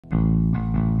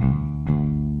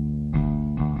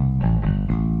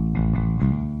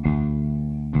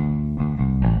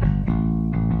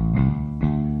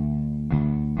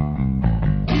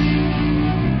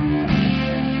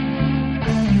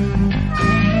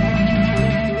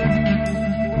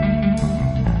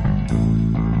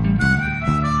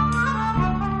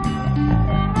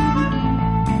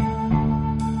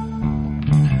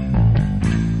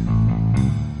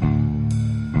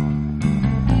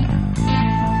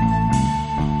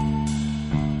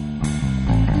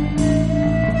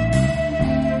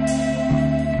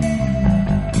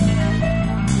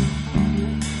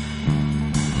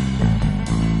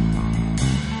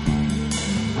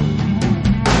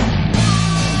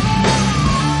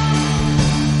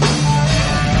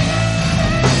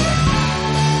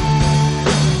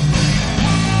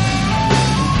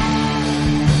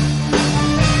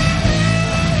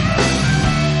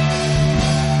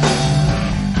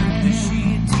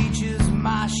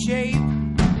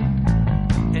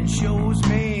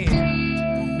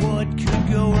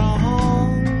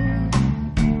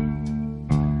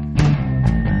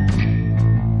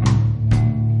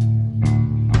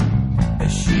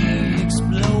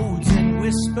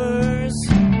whispers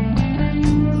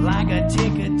like a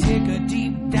ticker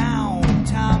deep down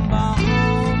time bomb.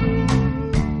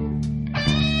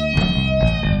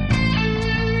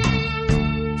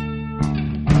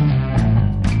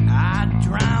 I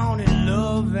drown in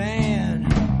love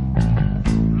and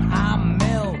I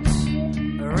melt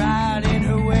right in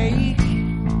her wake.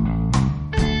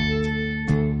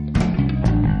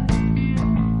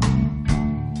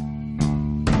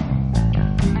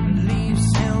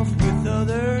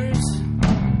 Others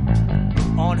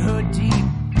on her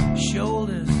deep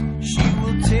shoulders, she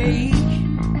will take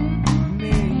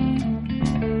me.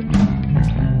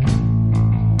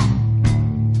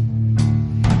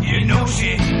 You know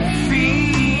she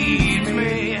feeds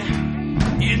me,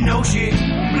 you know she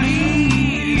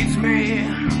bleeds me.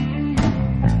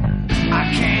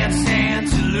 I can't stand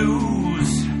to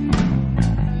lose,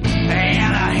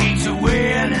 and I hate to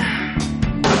win.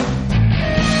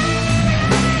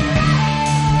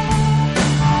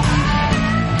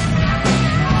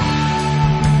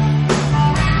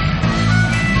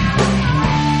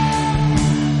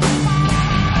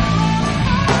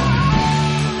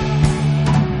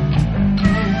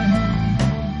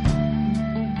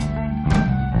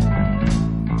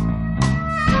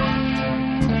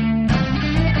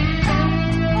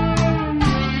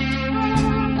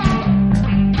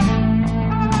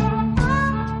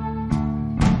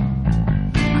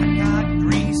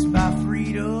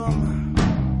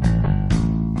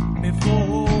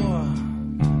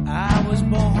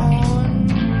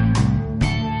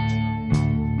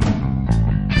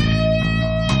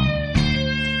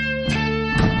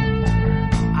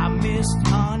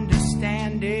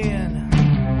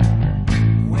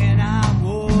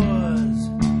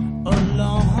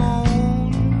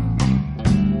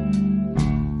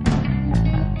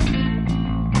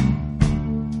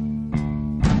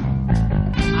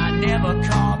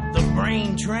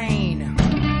 Train,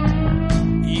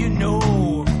 you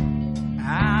know,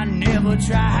 I never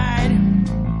tried.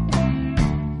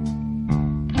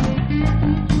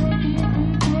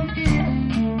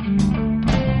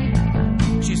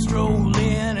 She strolled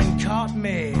in and caught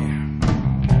me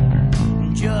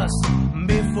just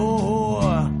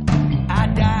before I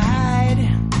died.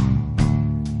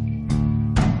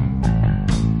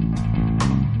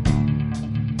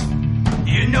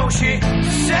 You know she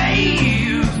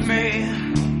saved me.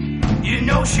 You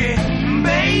know she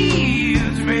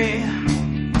bathes me.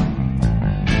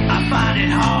 I find it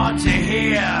hard to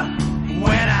hear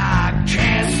when I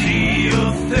can't see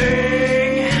a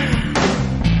thing.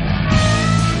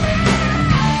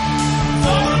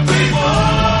 For the people,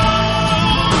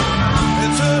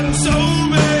 it's hurting so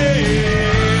bad.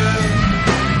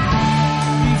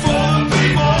 For the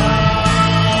people,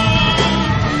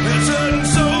 it's hurting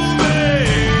so bad.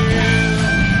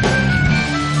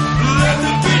 Let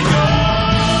the beat go.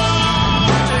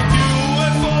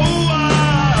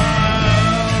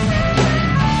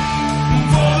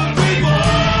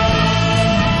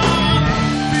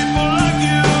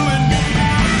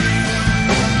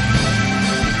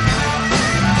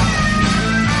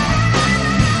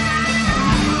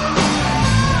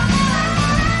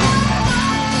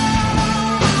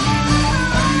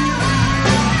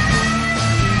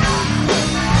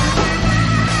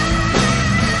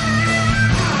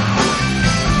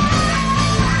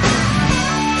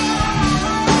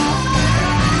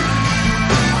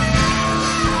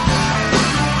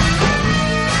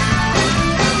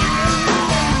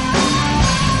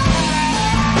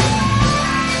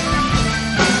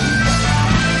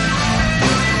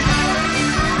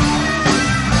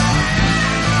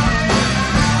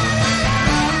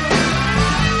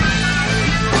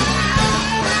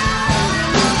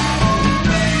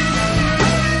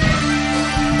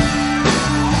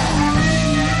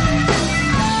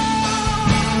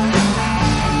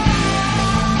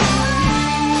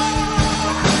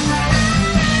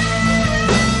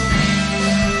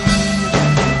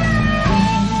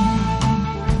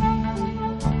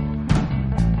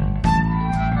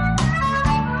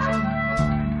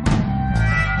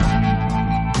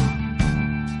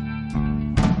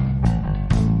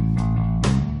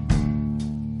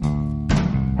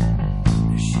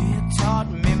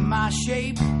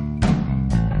 Shape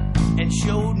and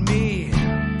showed me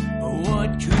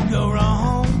what could go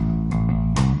wrong.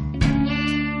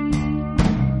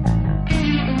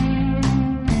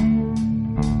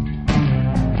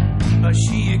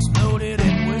 She exploded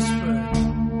and whispered,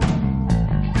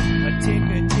 a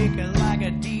ticker like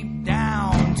a deep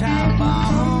down time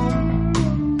bomb.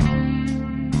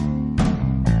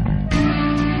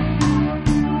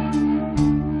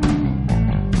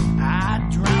 I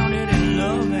drowned it in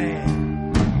love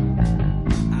and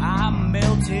I melted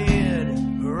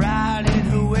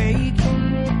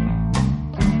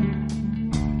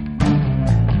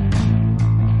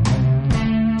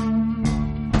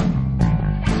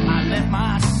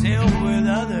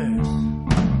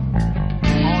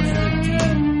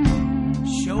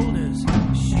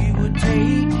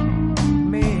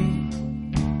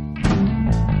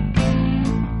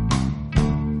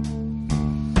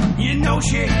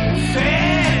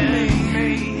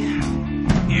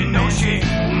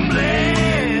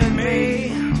blame me.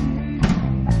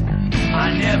 I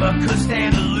never could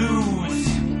stand to lose,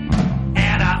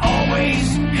 and I always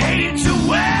hated to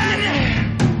win.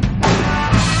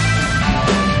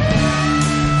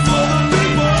 For the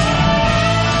people,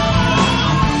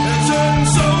 it turned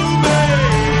so bad.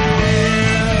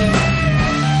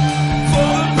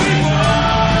 For the people,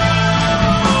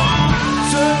 it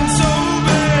turned so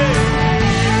bad.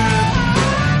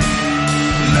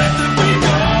 Let the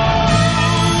people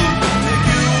take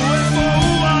you away for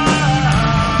a while.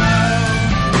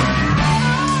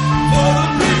 For the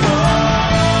people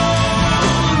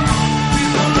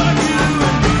like you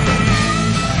and me.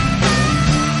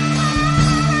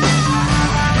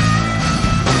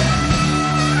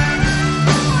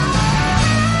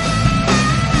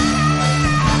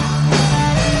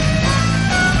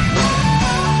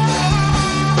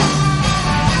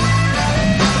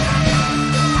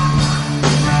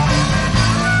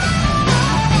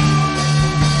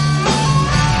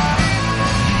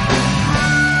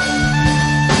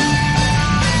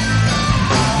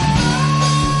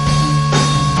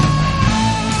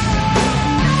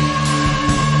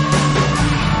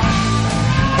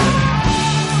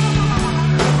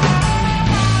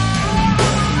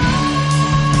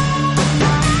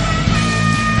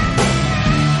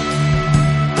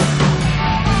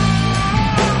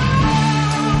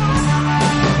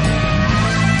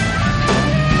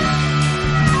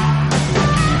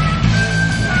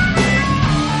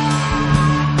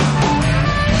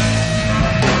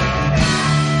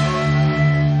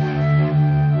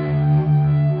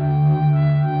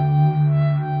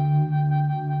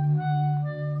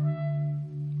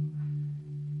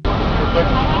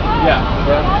 Yeah.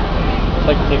 I'd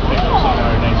like to take pictures in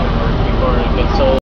our nicer work before it gets sold.